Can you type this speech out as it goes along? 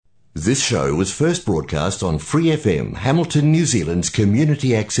This show was first broadcast on Free FM, Hamilton, New Zealand's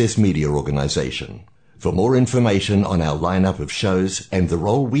community access media organisation. For more information on our lineup of shows and the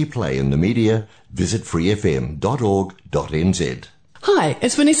role we play in the media, visit freefm.org.nz. Hi,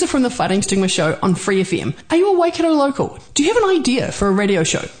 it's Vanessa from the Fighting Stigma Show on Free FM. Are you a Waikato local? Do you have an idea for a radio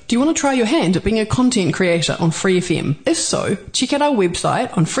show? Do you want to try your hand at being a content creator on Free FM? If so, check out our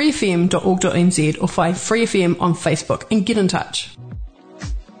website on freefm.org.nz or find Free FM on Facebook and get in touch.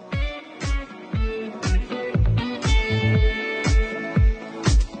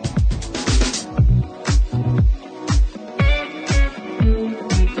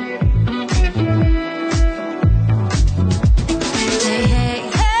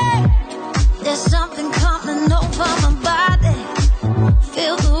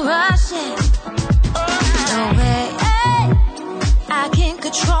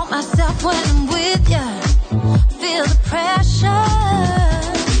 Control myself when I'm with you. Feel the pressure.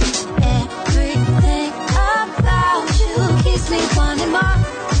 Everything about you keeps me wanting more.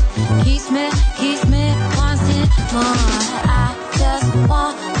 Keeps me wanting more. I just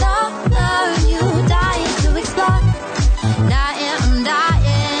wanna learn you. Dying to explore. I'm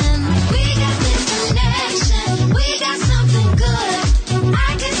dying. We got this connection. We got something good. I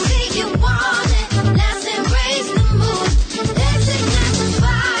can see you want it. Let's embrace the mood. Let's ignite the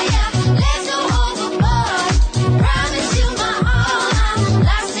fire. Let's go overboard. Promise you my all. I'm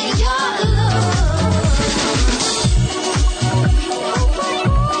lost in your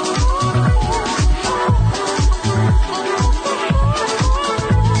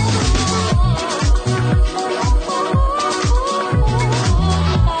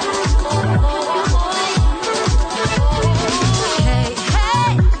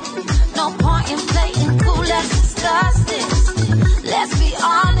Hey, no point in playing cool. Let's discuss this. Let's be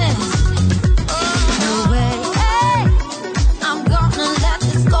honest. No way, I'm gonna let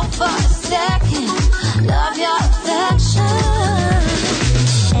this go for a second. Love your affection.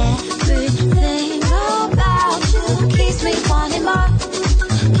 Everything about you keeps me wanting more.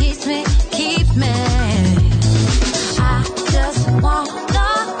 Keeps me. I just wanna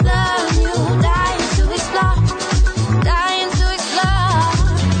learn you. Dying to explore.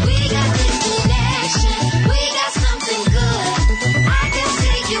 We got this connection. We got something good. I can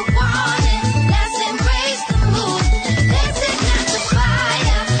see you want it. Let's embrace the mood. Let's ignite the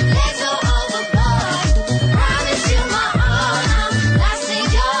fire. Let's go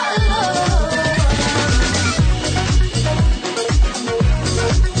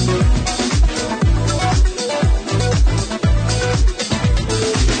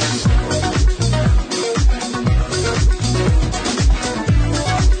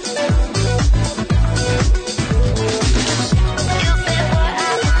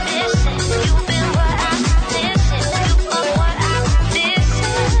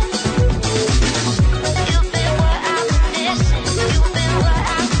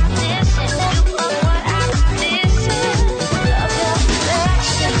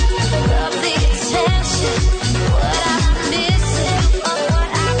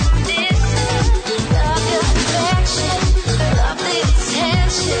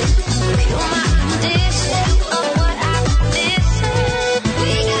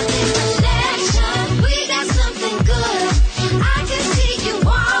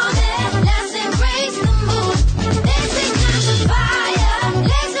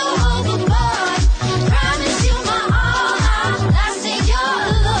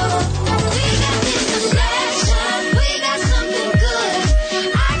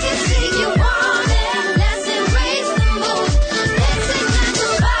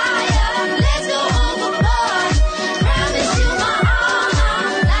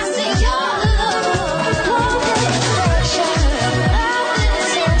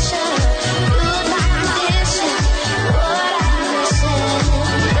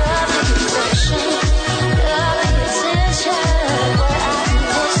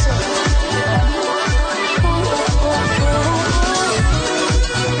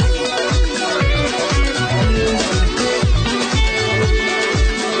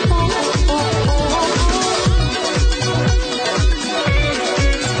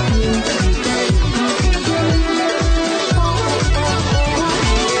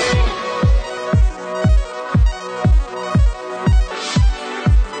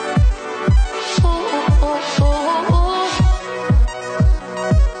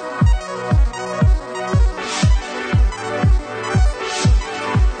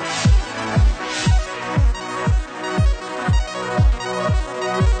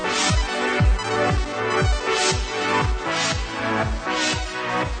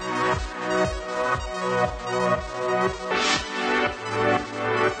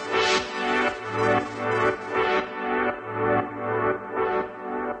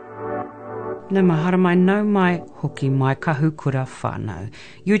No mahara mai no mai hoki mai kahukura whānau.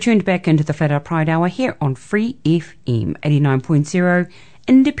 You're tuned back into the Flat Out Pride Hour here on Free FM 89.0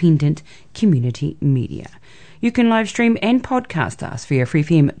 Independent Community Media. You can live stream and podcast us via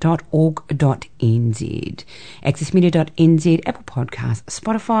freefm.org.nz, accessmedia.nz, Apple Podcasts,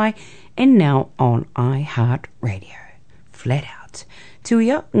 Spotify, and now on iHeartRadio. Flat Out.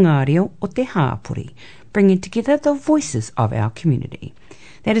 Tuia ngā reo o te hāpuri, bringing together the voices of our community.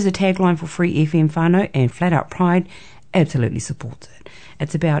 That is a tagline for Free FM whānau, and Flat Out Pride absolutely supports it.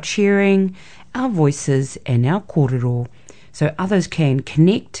 It's about sharing our voices and our kōrero so others can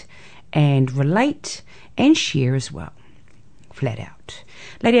connect and relate and share as well. Flat Out.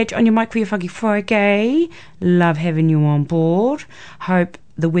 Lady H on your mic for your Whaki Friday. Love having you on board. Hope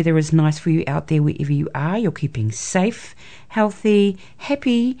the weather is nice for you out there wherever you are. You're keeping safe, healthy,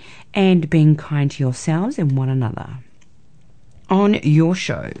 happy, and being kind to yourselves and one another. On your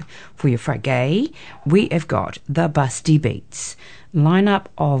show for your Friday, we have got the Busty Beats lineup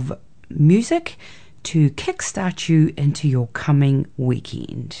of music to kickstart you into your coming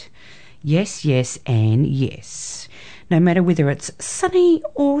weekend. Yes, yes, and yes. No matter whether it's sunny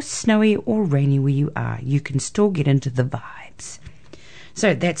or snowy or rainy where you are, you can still get into the vibes.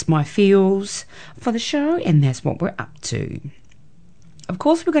 So that's my feels for the show, and that's what we're up to. Of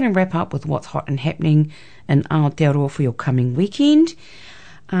course, we're going to wrap up with what's hot and happening in Aotearoa for your coming weekend.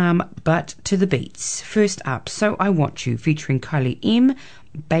 But to the beats. First up, So I Want You, featuring Kylie M,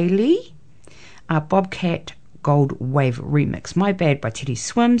 Bailey, Bobcat Gold Wave remix, My Bad by Teddy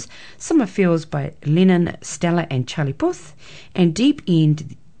Swims, Summer Feels by Lennon, Stella and Charlie Puth, and Deep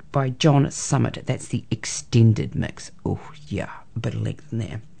End by John Summit. That's the extended mix. Oh yeah, a bit of length in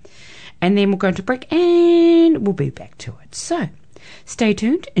there. And then we'll go to break and we'll be back to it. So stay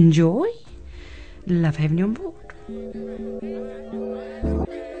tuned, enjoy. Love having you on board.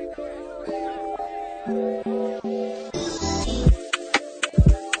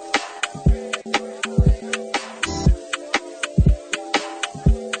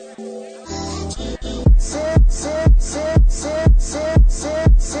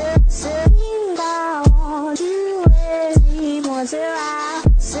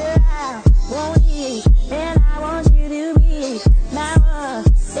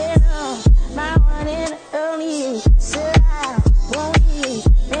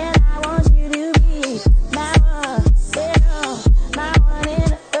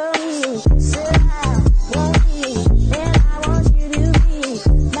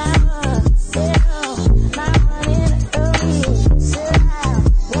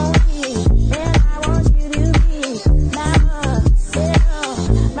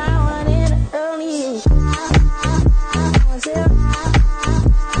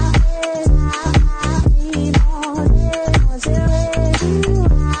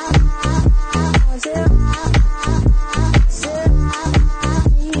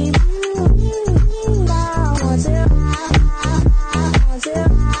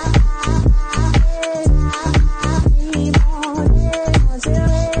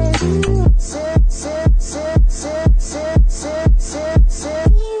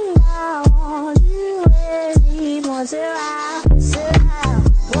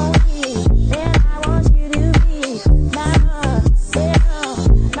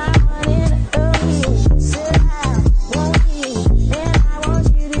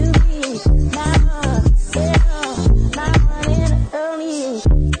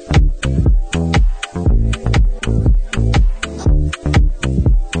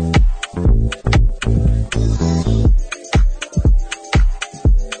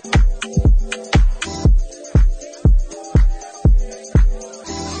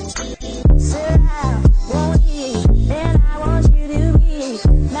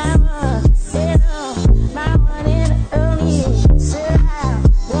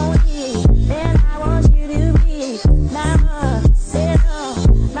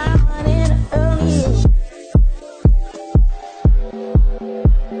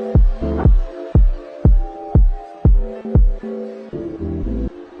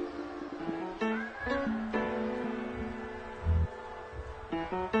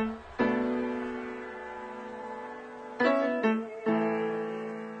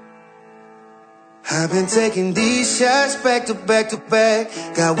 I've been taking these shots back to back to back.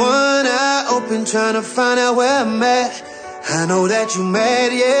 Got one eye open trying to find out where I'm at. I know that you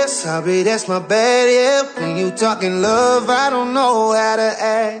mad, yeah, sorry, that's my bad, yeah. When you talking love, I don't know how to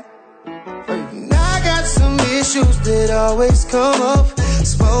act. And I got some issues that always come up.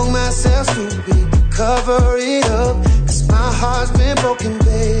 Smoke myself stupid to cover it up. 'Cause my heart's been broken,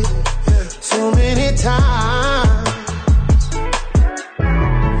 baby, too many times.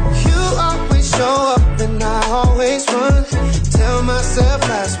 You always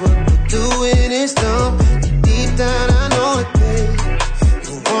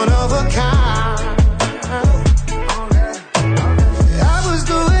of a kind. I was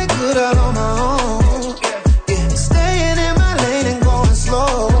doing good out on my own, yeah, staying in my lane and going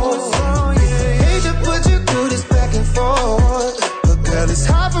slow. Hate to put you through this back and forth, but girl, it's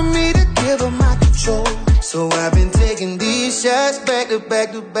hard for me to give up my control. So I've been taking these shots back to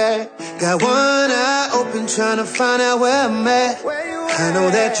back to back. Got one eye open trying to find out where I'm at. I know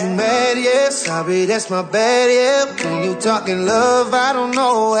that you mad, yeah, sorry, that's my bad, yeah. When you talking love, I don't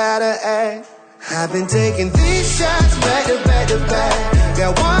know how to act. I've been taking these shots back to back to back.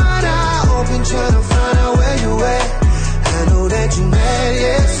 Got one eye open trying to find out where you at. I know that you mad,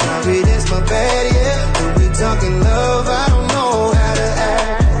 yeah, sorry, that's my bad, yeah. When we talking love, I don't know how to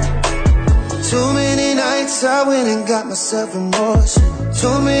act. Too many nights I went and got myself remorse.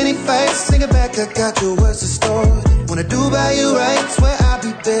 Too many fights, thinking back, I got your words distorted. Wanna do by you right, swear I'll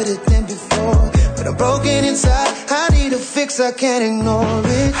be better than before. But I'm broken inside, I need a fix, I can't ignore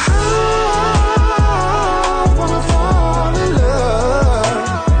it. I wanna fall in love,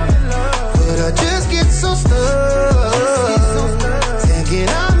 but I just get so stuck, thinking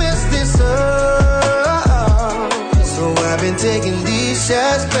I messed this up. So I've been taking these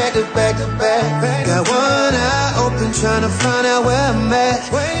shots back to back to back. Got one eye open trying to find out where I'm at.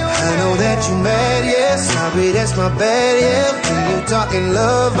 I know that you mad, yeah, sorry, that's my bad, yeah. When you talking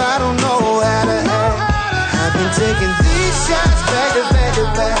love, I don't know how to act. I've been taking these shots back to back to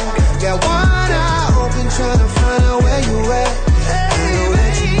back. Got one eye open trying to find out where you at. I know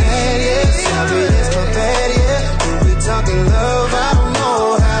that you mad, yeah, sorry, that's my bad, yeah. When we talking love, I don't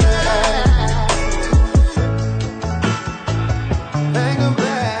know how to act. Bang them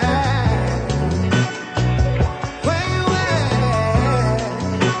back. Where you at?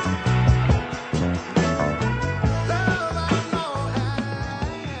 Love, I don't know how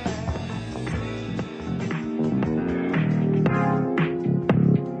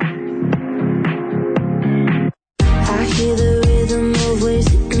I hear the rhythm of waves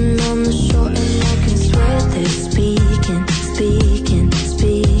sitting on the shore, and I can swear they're speaking, speaking,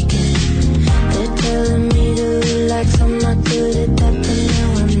 speaking. They're telling me to relax, I'm not good at that, but now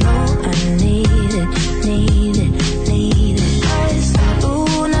I know I need it, need it, need it. I said,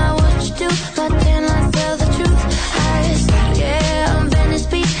 ooh, now what you do? But then I tell the truth. I said, yeah, I'm Venice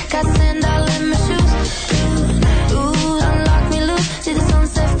Beach, got sand all in my shoes. Ooh, unlock me loose, see the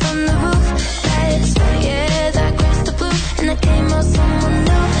sunset from the roof. I said, yeah, that crystal blue, and I came out someone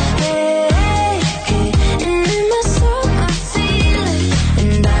new. Hey, hey, and in my soul I'm feeling,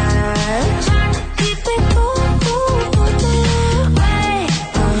 and I'm trying to keep it cool. Way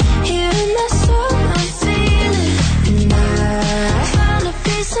here in my soul I'm feeling, and I found a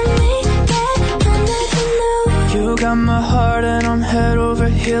piece of me that I never knew. You got my heart and I'm head over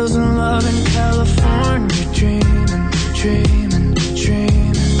heels in love in California. Dreaming, dreaming,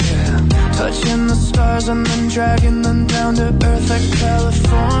 dreaming, yeah. Touching the stars and then dragging them down to earth like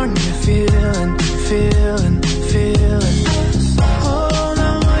California. Feeling, feeling, feeling. Oh,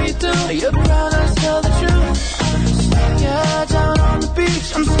 now what you do? You're proud to tell the truth. Yeah, down on the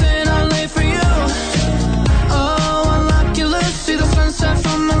beach, I'm staying out late for you. Oh, unlock your lips, see the sunset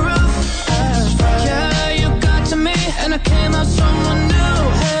from the roof. Yeah, you got to me, and I came out someone new.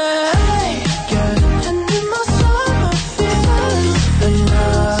 Hey, yeah, and in my soul I feel, and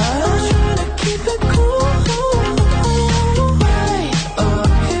I'm trying to keep it cool. Hey,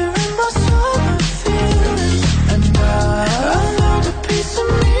 here in my soul I feel, and I found a piece of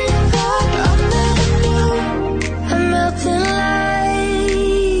me that I never knew. I'm melting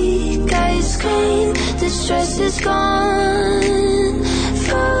like ice cream. The stress is gone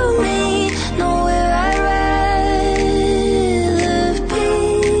for me. Nowhere I'd rather be.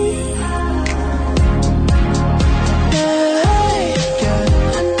 Hey,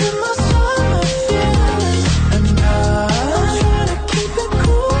 yeah, and in my soul I feel, and I'm trying to keep it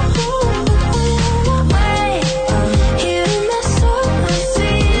cool. Way here in my soul I'm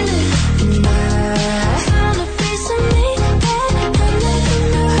feeling, and I found a piece of me that I never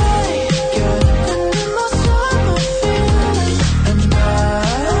knew. Yeah, and in my soul I feel,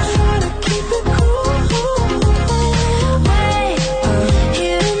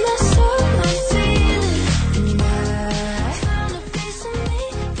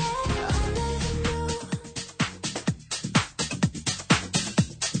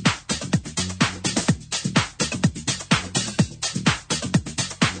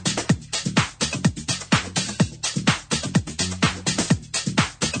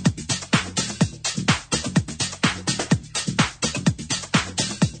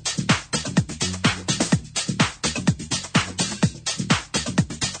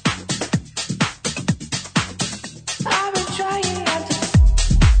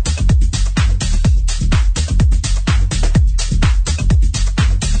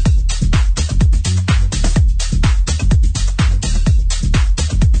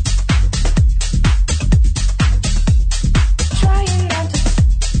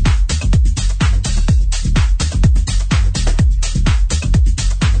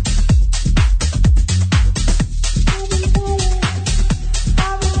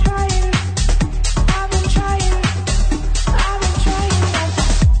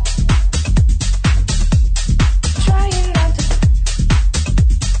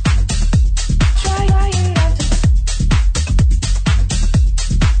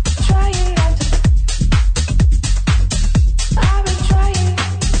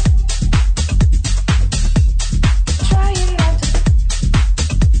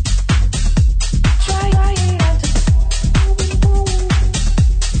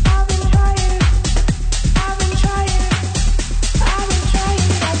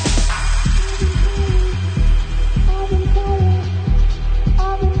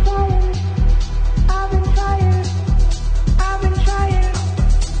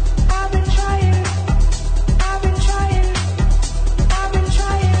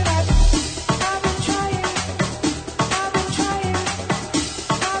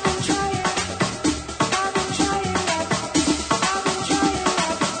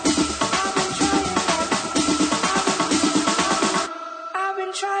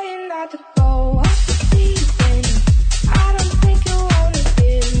 trying not to go off the deep end. I don't think you wanna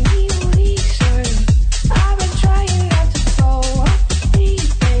give me a reason. I've been trying not to go off the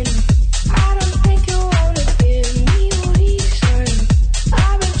deep end. I don't think you wanna give me a reason.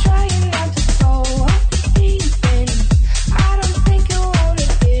 I've been trying not to go off the deep end. I don't think you wanna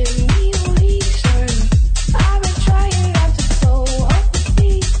give me a reason. I've been trying not to go off the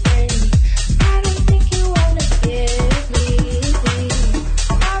deep end. I don't think you wanna give me.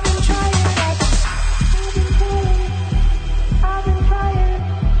 I've been trying not to. I've been trying.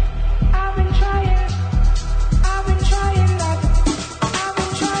 I've been trying. I've been trying not to. I've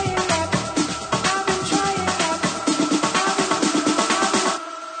been trying not to. I've been trying not to.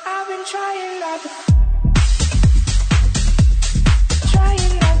 I've been trying not to.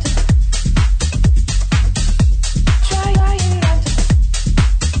 Trying not to. Trying not to.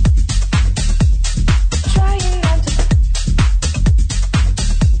 Trying not to.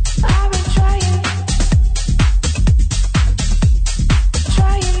 I've been trying.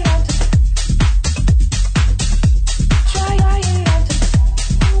 Trying not to. Trying not to.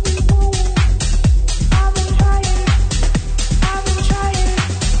 I've been trying. I've been trying.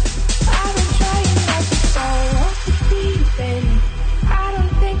 I've been trying not to go off the deep end. I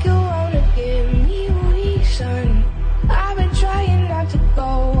don't think you wanna give me a reason. I've been trying not to go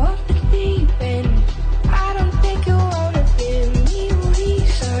off the deep end. I don't think you wanna give me a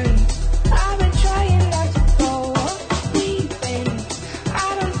reason. I've been trying not to go off the deep end.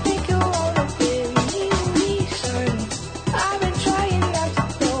 I don't think you wanna give me a reason. I've been trying not to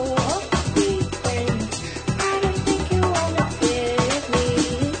go off the deep end. I don't think you wanna give me.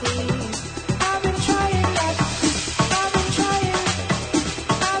 I've been trying not to. I've been trying.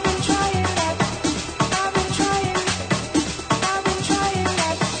 I've been trying not to. I've been trying. I've been trying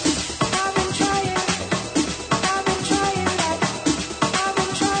not to. I've been trying. I've been trying not to. I've been trying. I've been trying not to.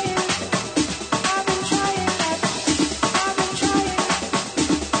 I've been trying.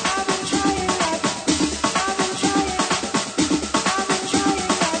 I've been trying not to. I've been trying. I've been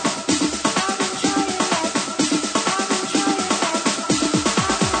trying not to. I've been trying not to.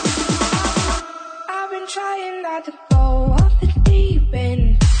 I've been trying not to go off the deep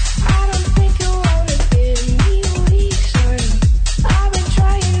end. I don't think you wanna give me a reason. I've been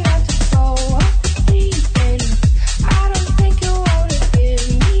trying not to go off the deep end. I don't think you wanna give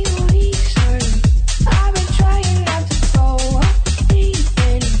me a reason. I've been trying not to go off the deep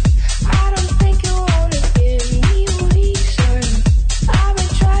end. I don't think you wanna give me a reason. I've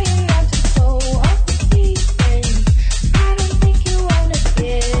been trying not to go off the deep end. I don't think you wanna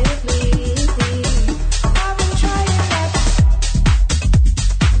give me. I've been trying not to.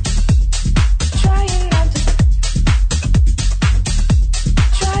 Trying not to.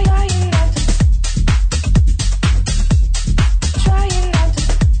 Trying not to. Trying not to.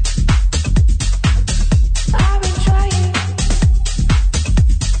 I've been trying.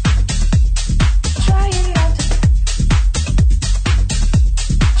 Trying not to.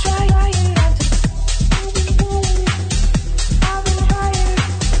 Trying not to. I've been trying.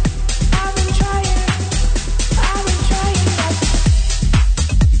 I've been trying. I've been trying. I've been trying not to.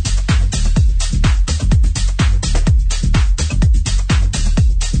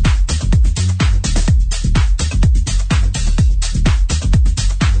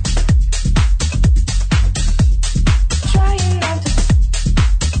 Trying not to.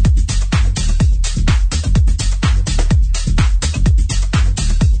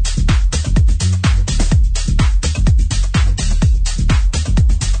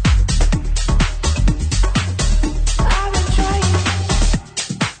 I've been trying.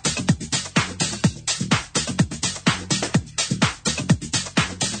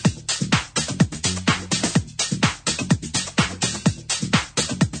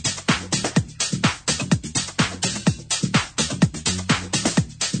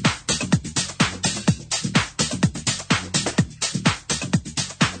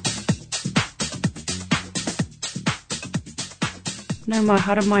 No mai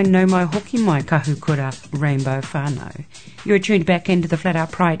hara mai, no mai hoki mai, kahukura Rainbow whānau. You're tuned back into the Flat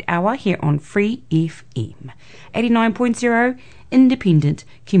Out Pride Hour here on Free FM 89.0 independent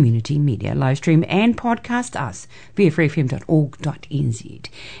community media. Live stream and podcast us via freefm.org.nz,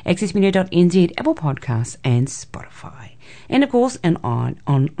 accessmedia.nz, Apple Podcasts and Spotify. And of course, on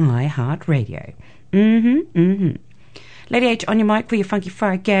iHeartRadio. Lady H on your mic for your Funky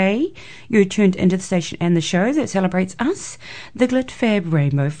Friday. You're tuned into the station and the show that celebrates us, the Glit Fab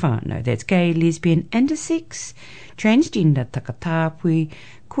Rainbow whānau. That's gay, lesbian, intersex, transgender, takatapui,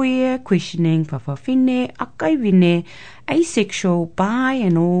 queer, questioning, whawhawhine, akaiwine, asexual, bi,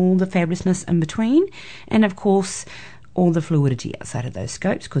 and all the fabulousness in between. And of course, all the fluidity outside of those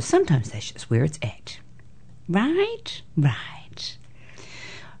scopes, because sometimes that's just where it's at. Right?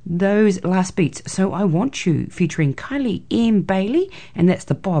 Those last beats, So I Want You, featuring Kylie M. Bailey, and that's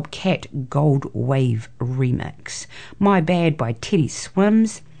the Bobcat Gold Wave remix. My Bad by Teddy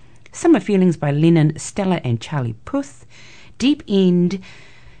Swims, Summer Feelings by Lennon, Stella and Charlie Puth, Deep End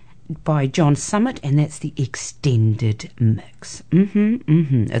by John Summit, and that's the extended mix.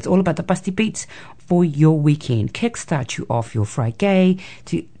 It's all about the busty beats for your weekend. Kickstart you off your Friday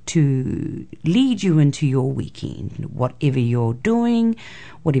to lead you into your weekend. Whatever you're doing,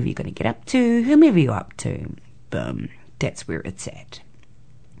 whatever you're going to get up to, whomever you're up to, boom, that's where it's at.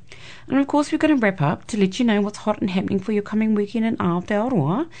 And of course, we're going to wrap up to let you know what's hot and happening for your coming weekend in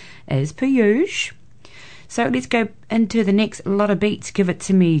Aotearoa, as per usual. So let's go into the next lot of beats. Give It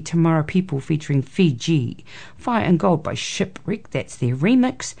To Me, Tomorrow People featuring Fiji. Fire and Gold by Shipwreck, that's their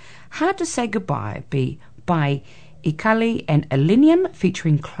remix. Hard to Say Goodbye by Ikali and Illenium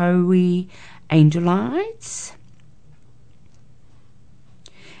featuring Chloe Angel Eyes.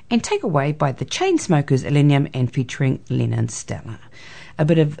 And Take Away by the Chainsmokers, Illenium, and featuring Lennon Stella.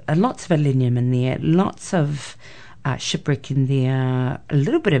 Lots of Illenium in there, lots of Shipwreck in there, a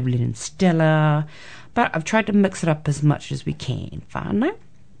little bit of Lennon Stella, but I've tried to mix it up as much as we can. Whānau?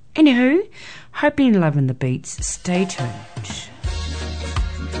 Anywho, hope you're loving the beats. Stay tuned.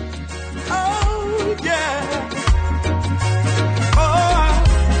 Oh, yeah.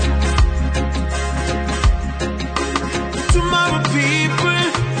 Tomorrow people,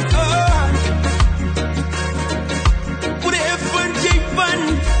 put it fun, keep fun,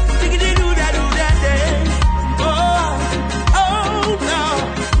 think they do that,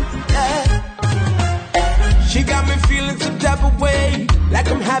 yeah. She got me feeling some type of way, like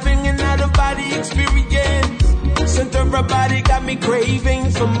I'm having an out-of-body experience. Center her body got me craving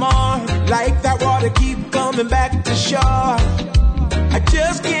for more, like that water keep coming back to shore. I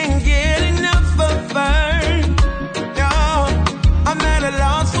just can't get enough of her. I'm at a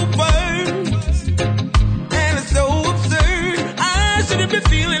loss for words, and it's so absurd. I shouldn't be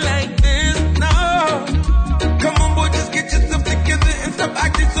feeling like this, no. Come on, boy, just get yourself together and stop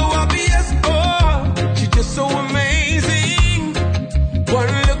acting so obvious. Oh, she's just so amazing. One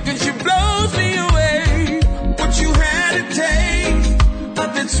look and she blows me away. But you had a taste of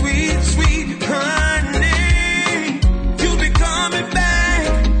that sweet, sweet honey. You'll be coming back,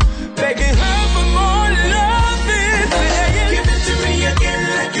 begging her for more love. Give it to me again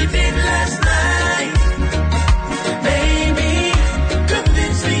like you did last night. Baby,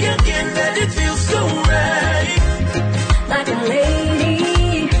 convince me again that it feels so right. Like a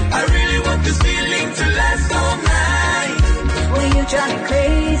lady, I really want this feeling to last all night. when you drive me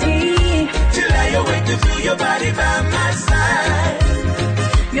crazy, Till I awake to feel your body by my side.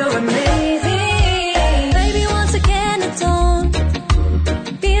 you're amazing. Baby, once again it's on,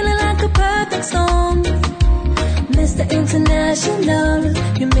 feeling like a perfect storm. Mr. International,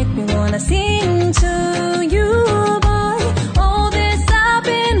 you make me wanna sing to you, boy. All this I've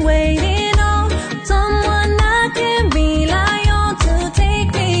been waiting on, someone I can rely on to take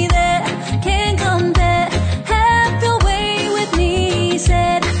me there. Can't compare, have your way with me.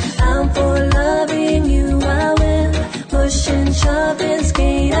 Said I'm for loving you, I will push and shove and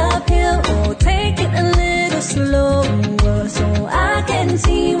skate uphill, or take it a little slower so I can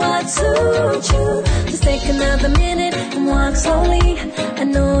see what suits you. Just take another minute and walk slowly. I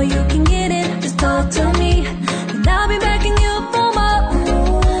know you can get it, just talk to me, and I'll be begging you for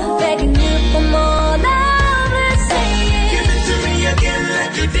more, begging you for more love. Let's say Give it. it to me again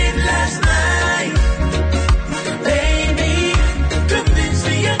like you did last night. Baby, convince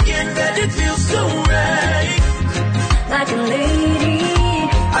me again that it feels so right. Like a lady,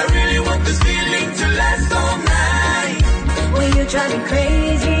 I really want this feeling to last all night. when you drive me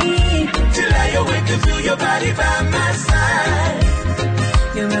crazy, Till I awake to feel your body by my side.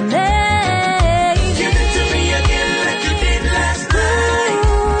 you're amazing. Give it to me again like you did last night.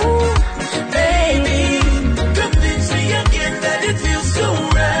 Baby, convince me again that it feels so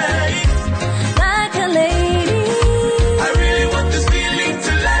right. Like a lady, I really want this feeling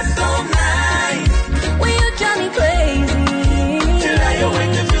to last all night. when you drive me crazy, Till I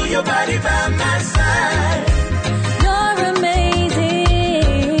awake to feel your body by my side. you're amazing.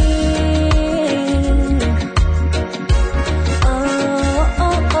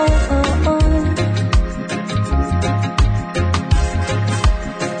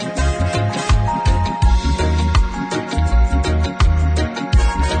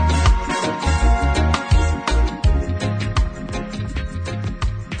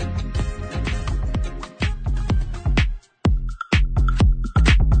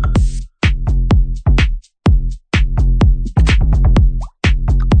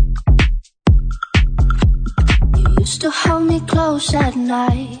 used to hold me close at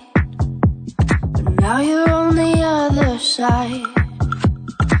night, but now you're on the other side,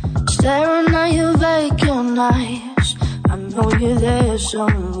 staring at your vacant eyes. I know you're there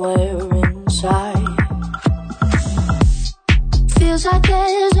somewhere inside. Feels like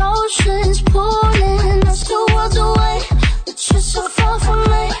there's oceans pulling us towards away, but you're so far from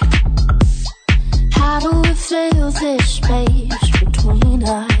me. How do we fill this space between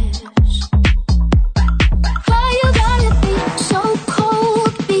us? Why you gotta be so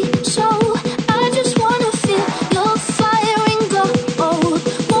cold, be so? I just wanna feel your fire and gold.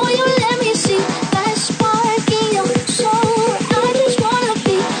 Will you let me see that spark in your soul? I just wanna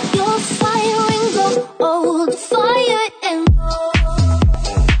be your fire and gold, fire and gold.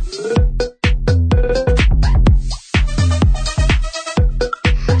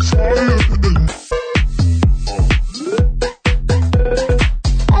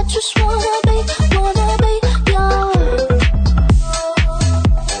 I just wanna be yours.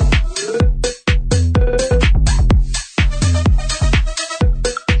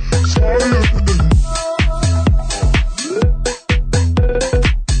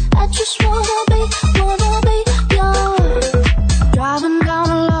 I just wanna be yours. Driving down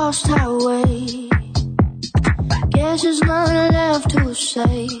a lost highway, guess there's nothing left to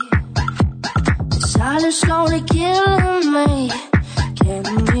say. The silence slowly killing me. Can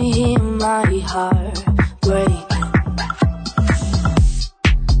you hear my heart breaking?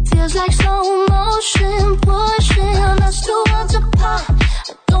 Feels like slow motion pushing us towards apart. I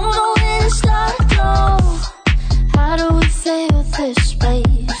don't know where to start, no. How do we fill this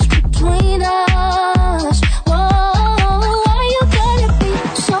space between us? Whoa, why you gotta be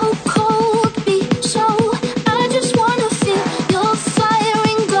so cold, be so? I just wanna feel your fire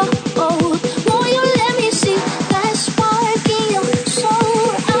and gold. Will you let me see that spark in your soul?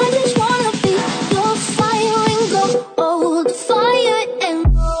 I just wanna be your fire and gold, fire and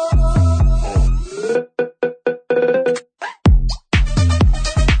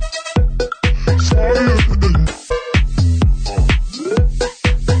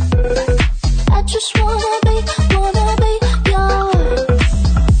I just wanna be yours.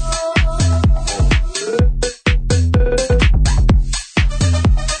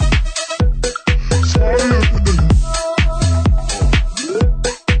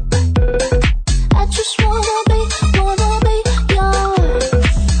 I just wanna be yours.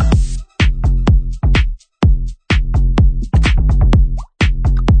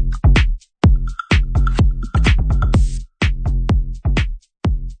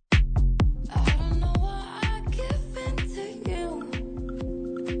 I don't know why I give in to you.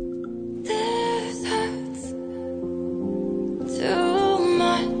 This hurts too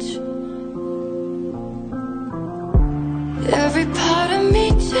much. Every part of me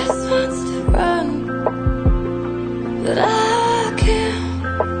just wants to run, but I can't.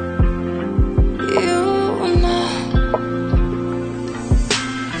 You know.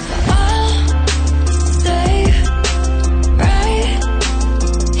 So I'll stay right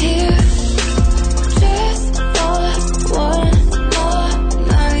here just for one more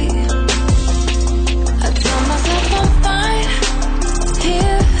night. I tell myself I'm fine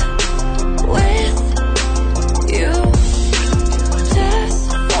here with you just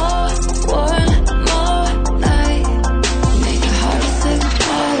for one more night. Make it hard to say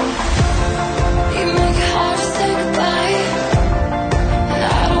goodbye. You make it hard to say goodbye, and I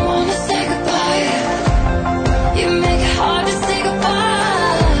don't wanna say goodbye. You make it hard to say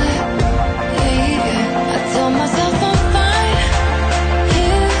goodbye. Yeah, I tell myself I'm fine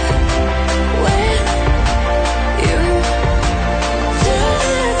here with you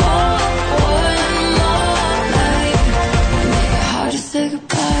just for one more night. Make it hard to say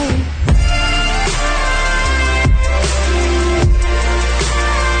goodbye.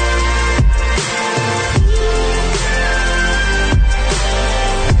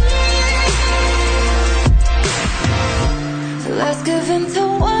 So let's give in to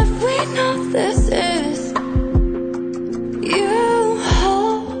what we know this is. You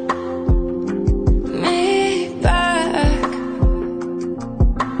hold me back,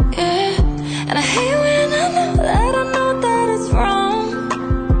 yeah. And I hate when I know that it's wrong,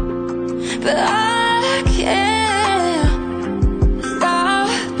 but I can't stop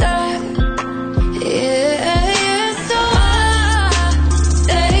that. Yeah, so I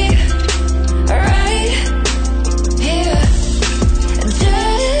stay right here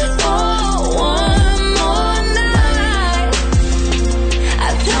just for one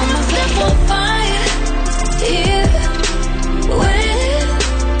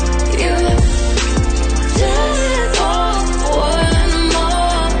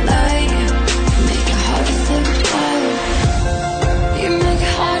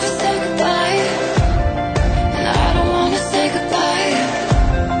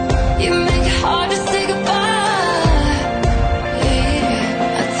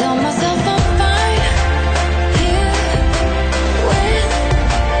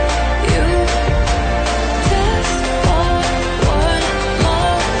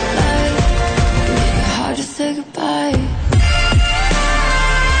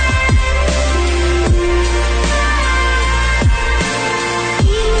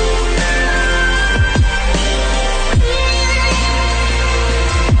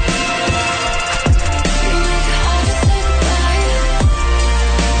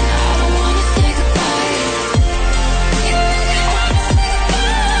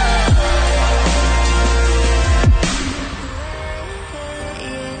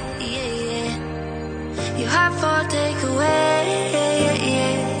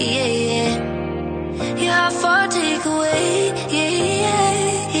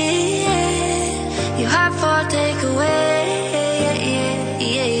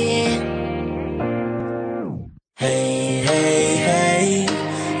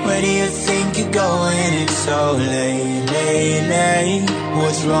going, it's so late, late, late.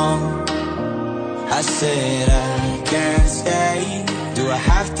 What's wrong? I said I can't stay. Do I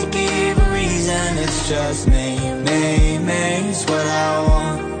have to give a reason? It's just me, it's what I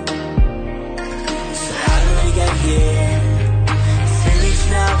want. So how did we get here? 3 weeks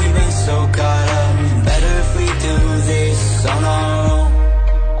now, we've been so caught up. Better if we do this on our own.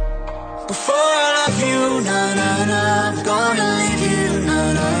 Before I love you, nah, nah, nah, I'm gonna leave you,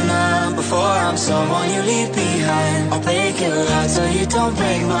 nah, nah, nah. Before I'm someone you leave behind, I'll break your heart so you don't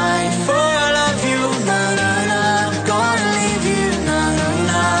break mine. Before I love you, nah, nah, nah, I'm gonna leave you, nah, nah,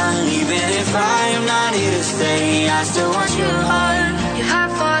 nah. Even if I am not here to stay, I still want your heart. Your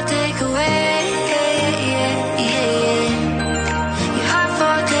heart for takeaway, yeah, yeah, yeah. Your heart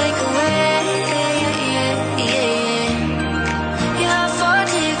for takeaway, yeah, yeah, yeah. Your heart for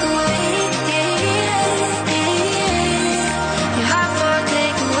takeaway, yeah, yeah, yeah. Your heart for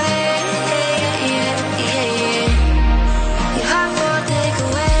takeaway, yeah, yeah, yeah. Your heart for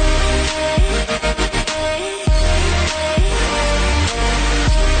takeaway.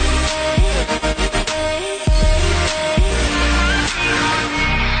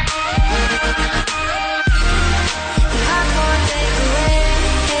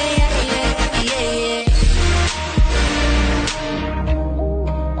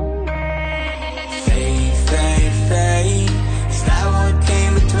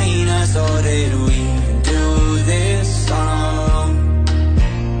 Or did we do this on our own?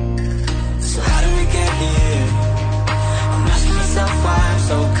 So how did we get here? I'm asking myself why I'm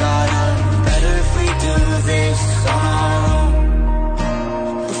so caught up. Better if we do this on our own.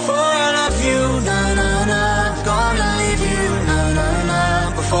 Before I love you, nah, nah, nah, I'm gonna leave you, nah, nah,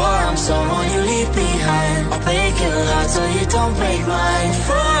 nah. Before I'm someone you leave behind, I'll break your heart so you don't break mine.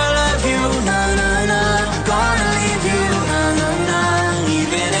 Before I love you, nah, nah, nah, I'm gonna leave you, nah, nah, nah.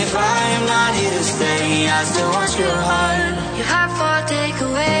 Even if I am not here to stay, I still want your heart. Your heart for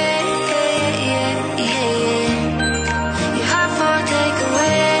takeaway, yeah, yeah, yeah. Your heart for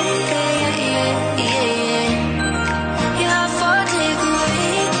takeaway, yeah, yeah, yeah. Your heart for takeaway,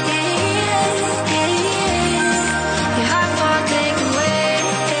 yeah, yeah, yeah. Your heart for takeaway,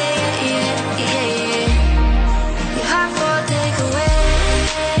 yeah, yeah, yeah. Your heart for takeaway.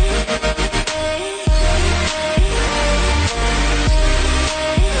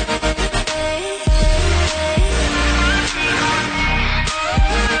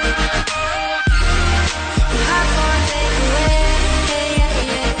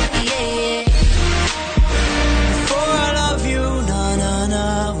 Before I love you, nah, nah,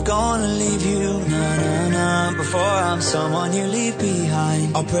 nah, I'm gonna leave you, nah, nah, nah. Before I'm someone you leave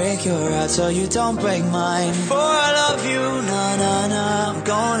behind, I'll break your heart so you don't break mine. Before I love you, nah, nah, nah, I'm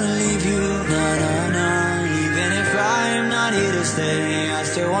gonna leave you, nah, nah, nah. Even if I am not here to stay, I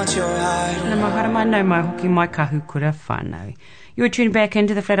still want your heart. Nā mahara mai nau mai hoki mai kahukura whānau. You are tuned back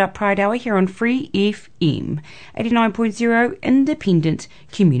into the Flat Out Pride Hour here on Free FM 89.0 Independent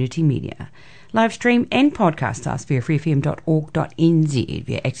Community Media. Live stream and podcast us via freefm.org.nz,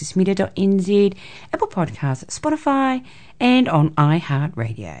 via accessmedia.nz, Apple Podcasts, Spotify, and on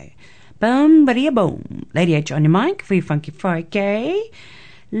iHeartRadio. Boom, ba boom. Lady H on your mic, Free Funky Friday.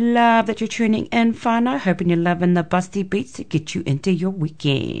 Love that you're tuning in, whānau. Hoping you're loving the busty beats that get you into your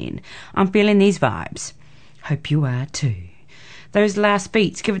weekend. I'm feeling these vibes. Hope you are too. Those last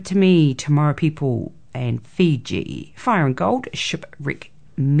beats, Give It To Me, Tomorrow People, and Fiji. Fire and Gold, Shipwreck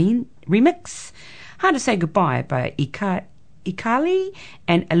remix. Hard to Say Goodbye by Ikali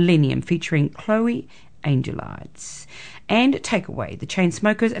and Illenium featuring Chloe Angelides. And Takeaway, the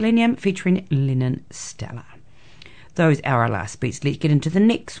Chainsmokers, Illenium featuring Lennon Stella. Those are our last beats. Let's get into the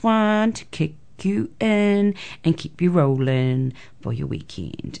next one to kick you in and keep you rolling for your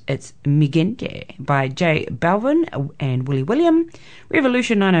weekend. It's Migente by J Balvin and Willie William,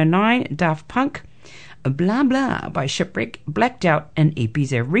 Revolution 909, Daft Punk, Blah Blah by Shipwreck, Blacked Out and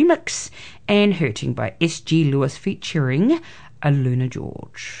Ibiza remix, and Hurting by S.G. Lewis featuring Luna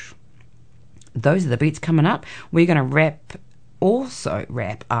George. Those are the beats coming up. We're going to wrap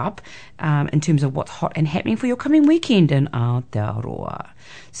up in terms of what's hot and happening for your coming weekend in Aotearoa.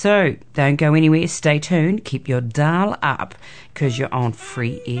 So don't go anywhere, stay tuned, keep your dial up because you're on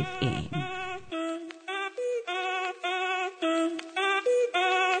Free FM.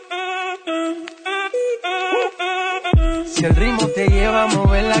 Si el ritmo te lleva a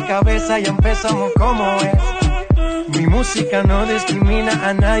mover la cabeza, ya empezamos como es. Mi música no discrimina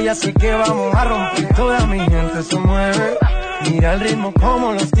a nadie, así que vamos a romper. Toda mi gente se mueve, mira el ritmo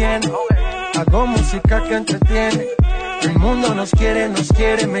como los tiene. Hago música que entretiene. El mundo nos quiere,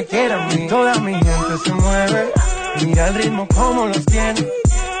 me quiere a mí. Toda mi gente se mueve, mira el ritmo como los tiene.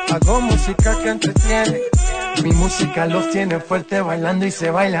 Hago música que entretiene. Mi música los tiene fuerte bailando y se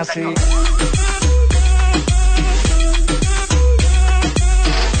baila así.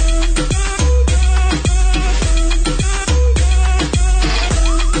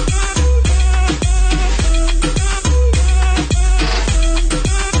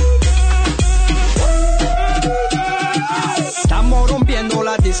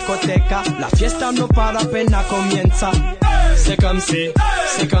 Discoteca, la fiesta no para apenas comienza. C'est comme si,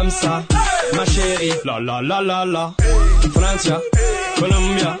 c'est comme ça, ma chérie. La la la la la. Francia,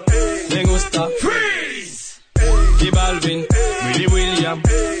 Colombia, me gusta. Freeze. Y Balvin, Willy William,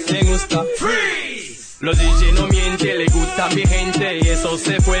 me gusta. Freeze. Los DJ no mienten, le gusta a mi gente y eso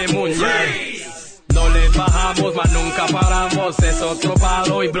se fue muy bien. No le bajamos, mas nunca paramos, es otro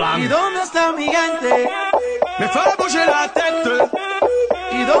palo y blanco. ¿Y dónde está mi gente? Me fait bouger la tête.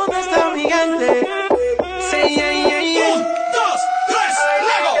 ¿Y dónde está mi gente? Sí, yeah, yeah, yeah. 1, 2, 3,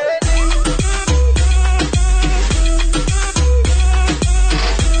 Lego.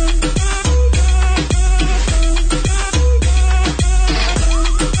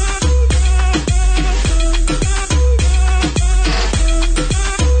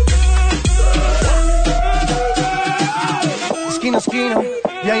 Esquina a esquina,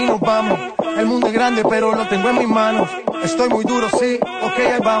 y ahí nos vamos. El mundo es grande, pero lo tengo en mis manos. Estoy muy duro, sí, ok,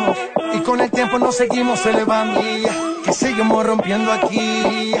 ahí vamos. Y con el tiempo nos seguimos elevando. Que seguimos rompiendo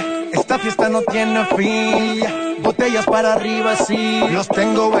aquí. Esta fiesta no tiene fin. Botellas para arriba, sí. Los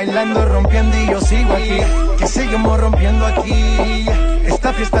tengo bailando, rompiendo y yo sigo aquí. Que seguimos rompiendo aquí.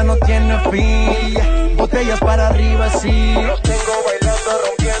 Esta fiesta no tiene fin. Botellas para arriba, sí. Los tengo bailando,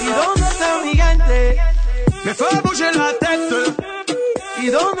 rompiendo. ¿Y dónde está mi gente? Me fait bouger la tête. ¿Y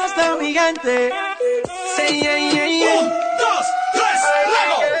dónde está mi gente? Sí, yeah, yeah, yeah. 1, 2, 3,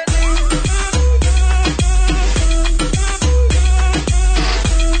 Lego.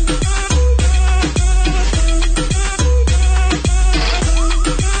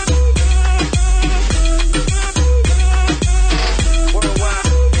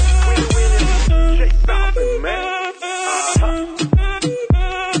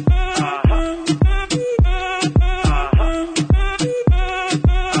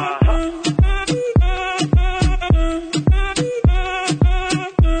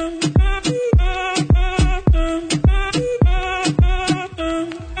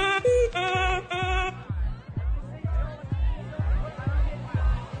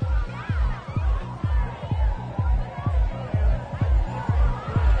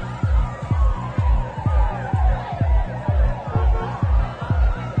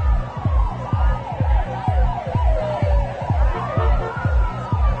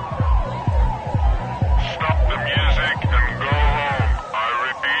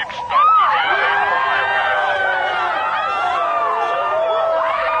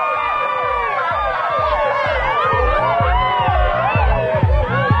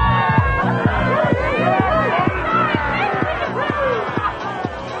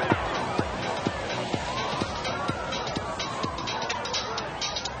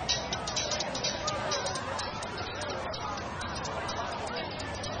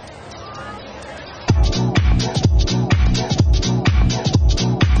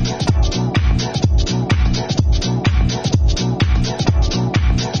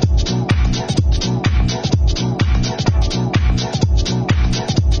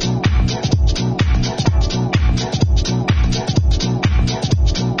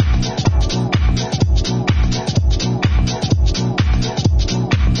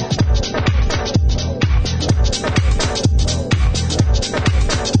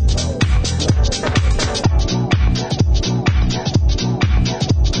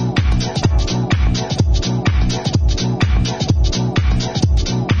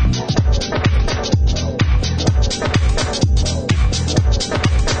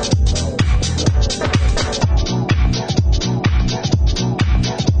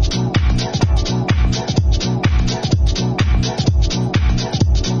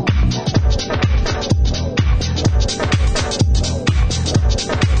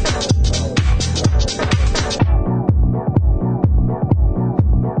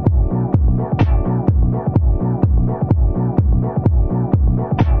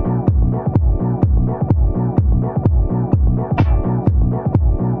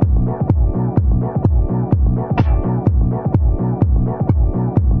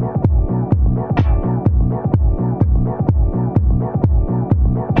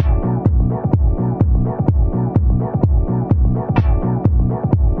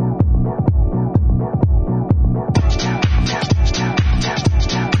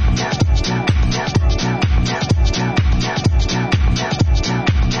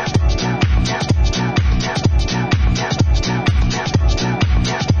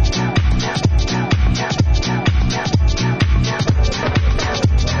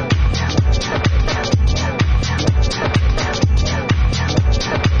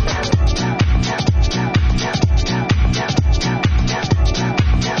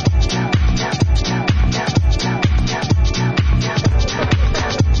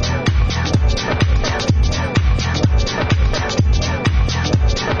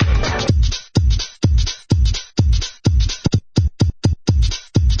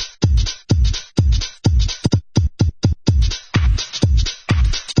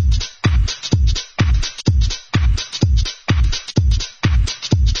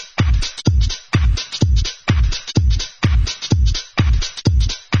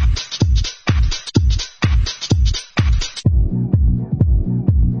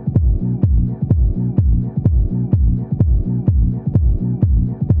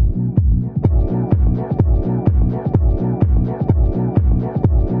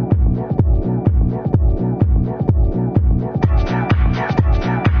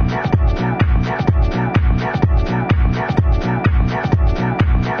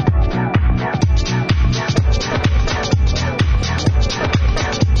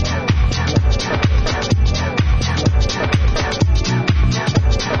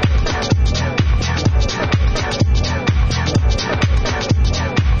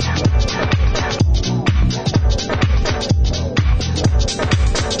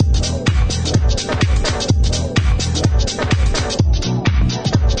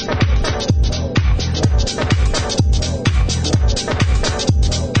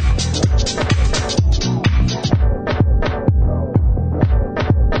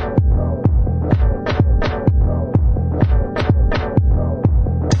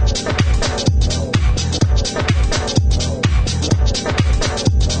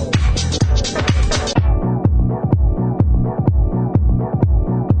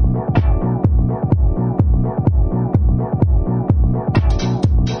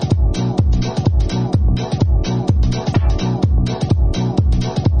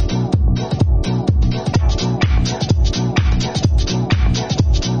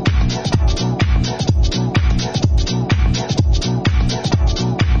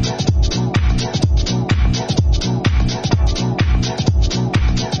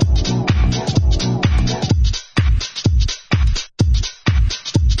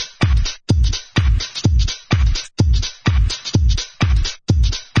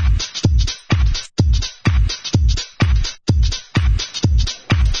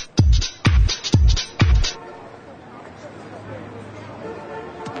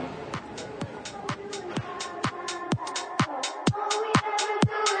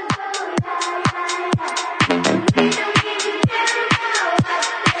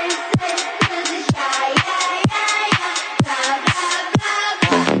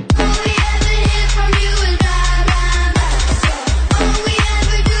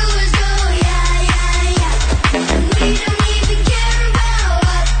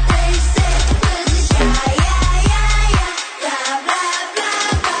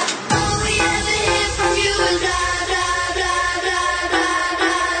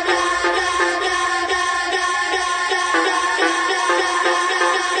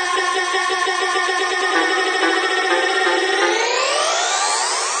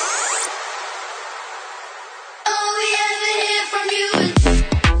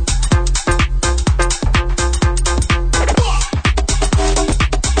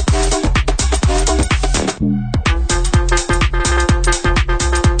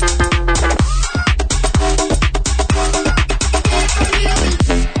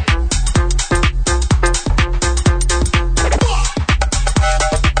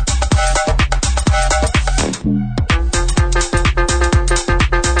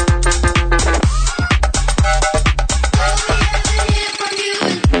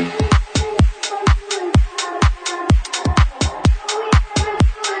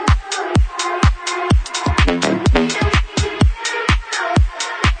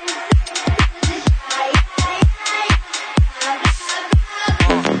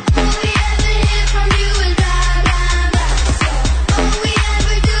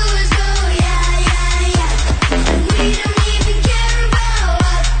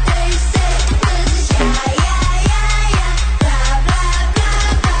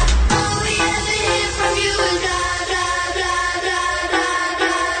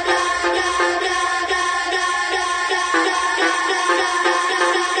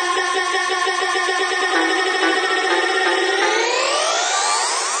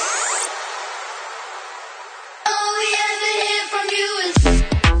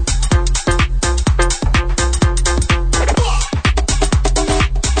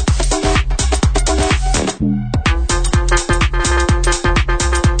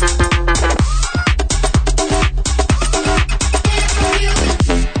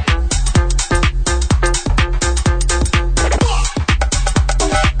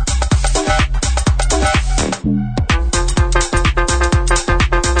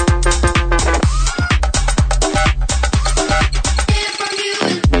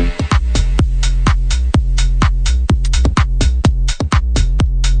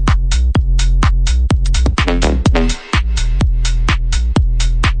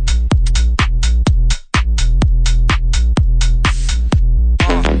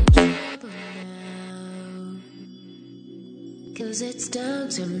 'Cause it's down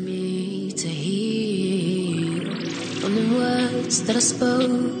to me to heal from the words that I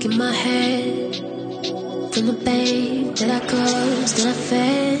spoke in my head, from the pain that I caused, that I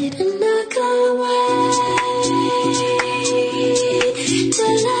fed, and I can't wait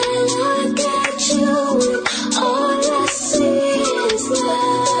till I look at you and all I see is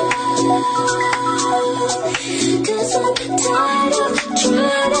love. 'Cause I'm tired of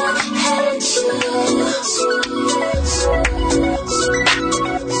trying to hate you.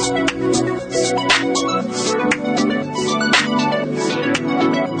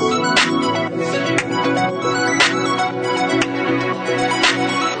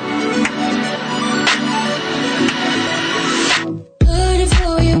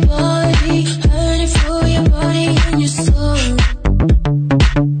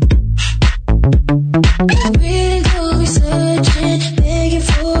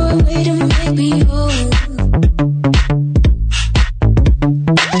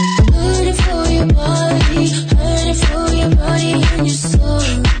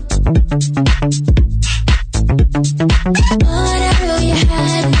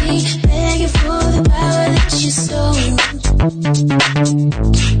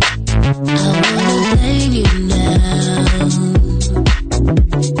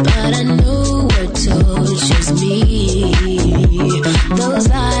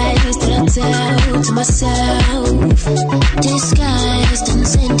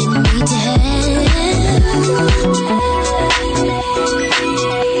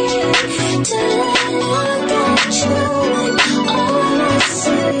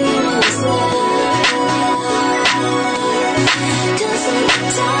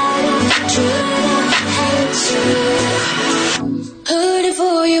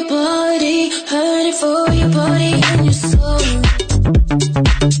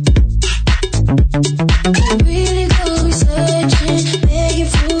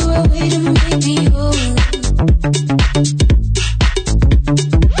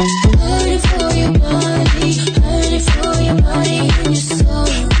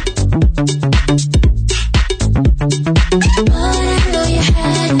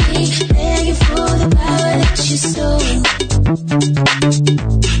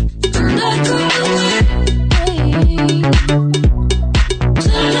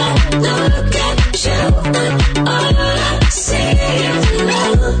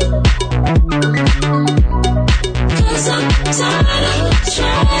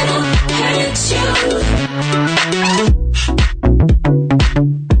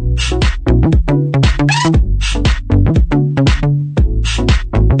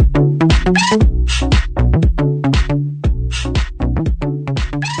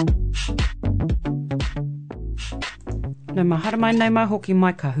 Nau mai hoki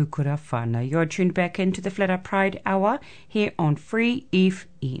mai ka hukura whānau. You're tuned back into the Flat Out Pride Hour here on Free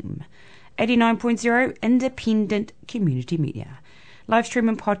FM 89.0 Independent Community Media. Live stream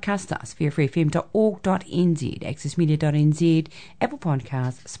and podcast us via freefm.org.nz, accessmedia.nz, Apple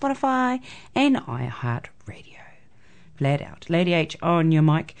Podcasts, Spotify and iHeartRadio. Flat Out. Lady H on your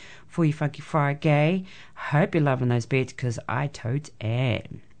mic for you funky Friday. Hope you're loving those beats because I totes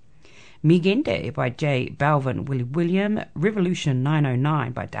am. Migende by J Balvin, Willie William, Revolution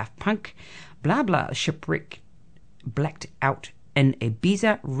 909 by Daft Punk, Blah Blah Shipwreck, Blacked Out in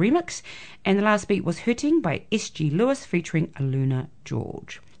Ibiza remix, and the last beat was Hurting by S.G. Lewis featuring Luna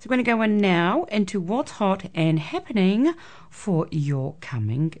George. So we're going to go in now into what's hot and happening for your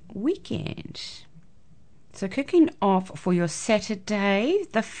coming weekend. So kicking off for your Saturday,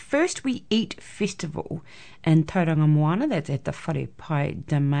 the First We Eat Festival in Tauranga Moana, that's at the Wharepai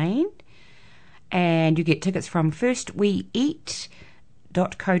Domain. And you get tickets from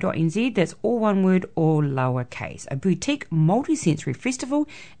firstweeat.co.nz. That's all one word, all lowercase. A boutique multi-sensory festival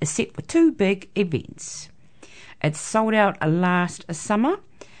is set for 2 big events. It's sold out last summer,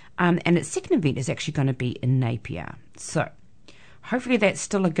 and its second event is actually going to be in Napier. So hopefully that's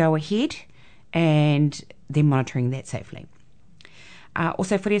still a go-ahead, and they're monitoring that safely.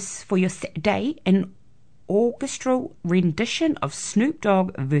 Also for your day, an orchestral rendition of Snoop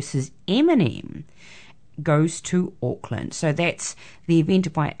Dogg versus Eminem goes to Auckland. So that's the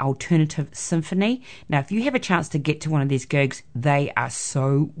event by Alternative Symphony. Now, if you have a chance to get to one of these gigs, they are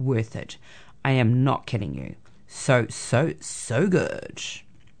so worth it. I am not kidding you. So good.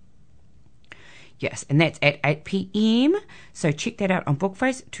 Yes, and that's at 8 p.m. So check that out on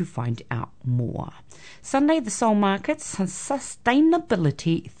Bookface to find out more. Sunday, the Soul Market's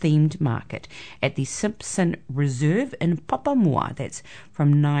sustainability-themed market at the Simpson Reserve in Papamoa. That's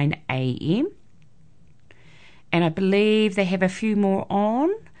from 9 a.m. And I believe they have a few more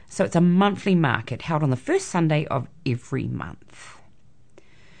on So it's a monthly market held on the first Sunday of every month.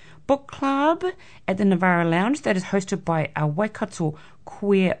 Book club at the Navara Lounge that is hosted by a Waikato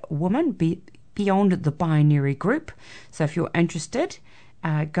queer woman beyond the binary group. So if you're interested,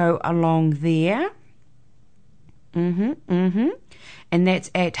 go along there. And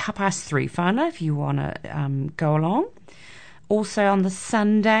that's at 3:30 whānau if you want to go along. Also on the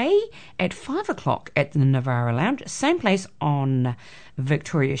Sunday at 5 o'clock at the Navara Lounge, same place on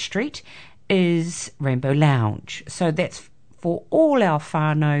Victoria Street, is Rainbow Lounge. So that's for all our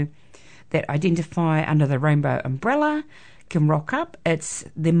whānau that identify under the rainbow umbrella can rock up. It's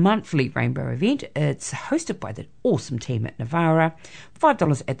the monthly rainbow event. It's hosted by the awesome team at Navara.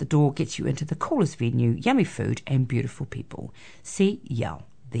 $5 at the door gets you into the coolest venue, yummy food and beautiful people. See y'all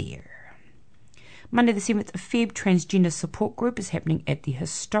there. Monday the 7th of Feb, Transgender Support Group is happening at the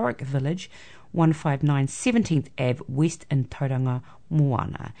Historic Village, 159 17th Ave West in Tauranga,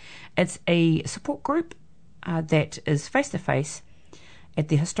 Moana. It's a support group that is face-to-face at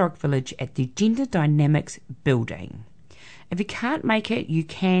the Historic Village at the Gender Dynamics Building. If you can't make it, you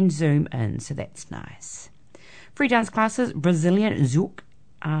can Zoom in, so that's nice. Free dance classes, Brazilian Zouk,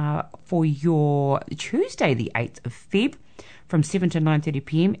 for your Tuesday the 8th of Feb from 7 to 9:30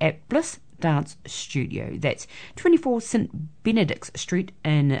 p.m. at Bliss Dance Studio. That's 24 St Benedict's Street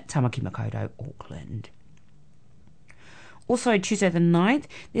in Tamaki Makaurau, Auckland. Also, Tuesday the 9th,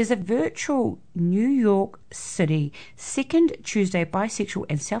 there's a virtual New York City second Tuesday bisexual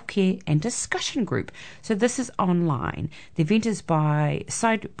and self-care and discussion group. So this is online. The event is by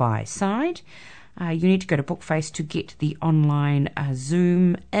side. You need to go to Bookface to get the online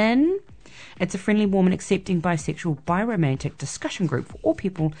Zoom in. It's a friendly, warm and accepting bisexual, biromantic discussion group for all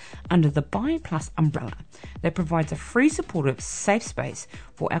people under the Bi Plus umbrella that provides a free, supportive, safe space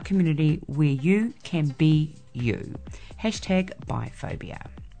for our community where you can be you. #Biphobia.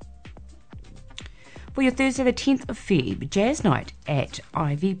 For your Thursday the 10th of Feb, Jazz Night at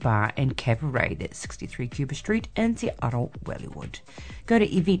Ivy Bar and Cabaret, that's 63 Cuba Street in Te Aro, Wellywood. Go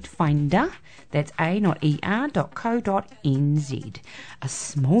to Event Finder, that's a.er.co.nz. A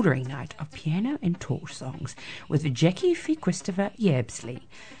smouldering night of piano and talk songs with Jackie F. Christopher Yabsley.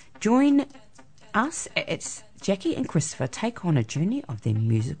 Join us as Jackie and Christopher take on a journey of their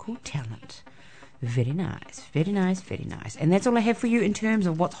musical talent. Very nice, very nice, very nice. And that's all I have for you in terms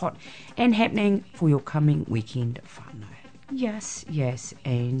of what's hot and happening for your coming weekend whānau. Yes, yes,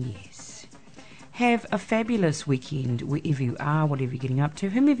 and yes. Have a fabulous weekend wherever you are, whatever you're getting up to,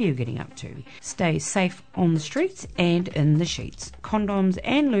 whomever you're getting up to. Stay safe on the streets and in the sheets. Condoms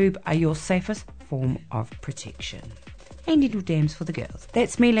and lube are your safest form of protection. And little dams for the girls.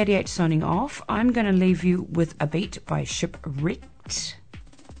 That's me, Lady H, signing off. I'm going to leave you with a beat by Shipwrecked.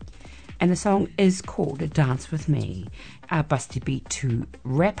 And the song is called Dance With Me, a busty beat to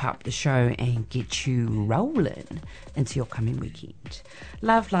wrap up the show and get you rolling into your coming weekend.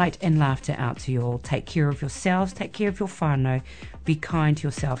 Love, light and laughter out to you all. Take care of yourselves, take care of your whānau, be kind to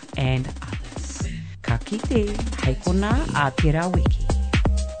yourself and others. Ka kite, hei kona a te rā wiki.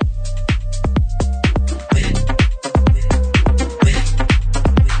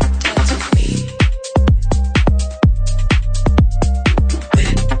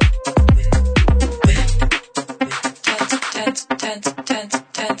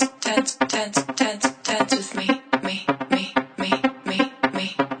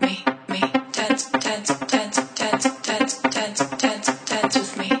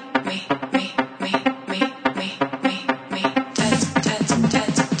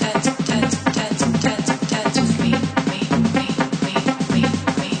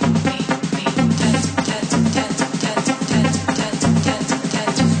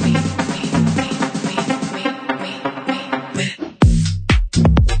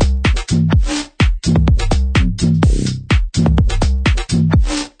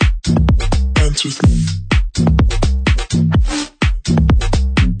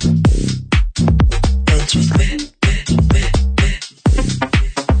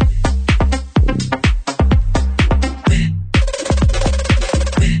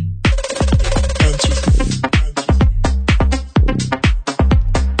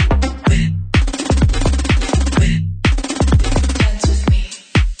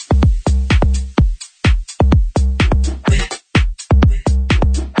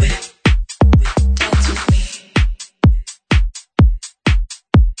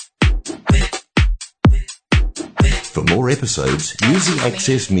 For more episodes, use the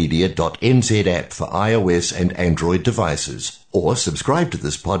accessmedia.nz app for iOS and Android devices, or subscribe to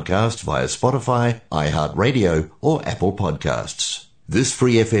this podcast via Spotify, iHeartRadio, or Apple Podcasts. This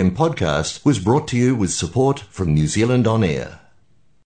Free FM podcast was brought to you with support from New Zealand On Air.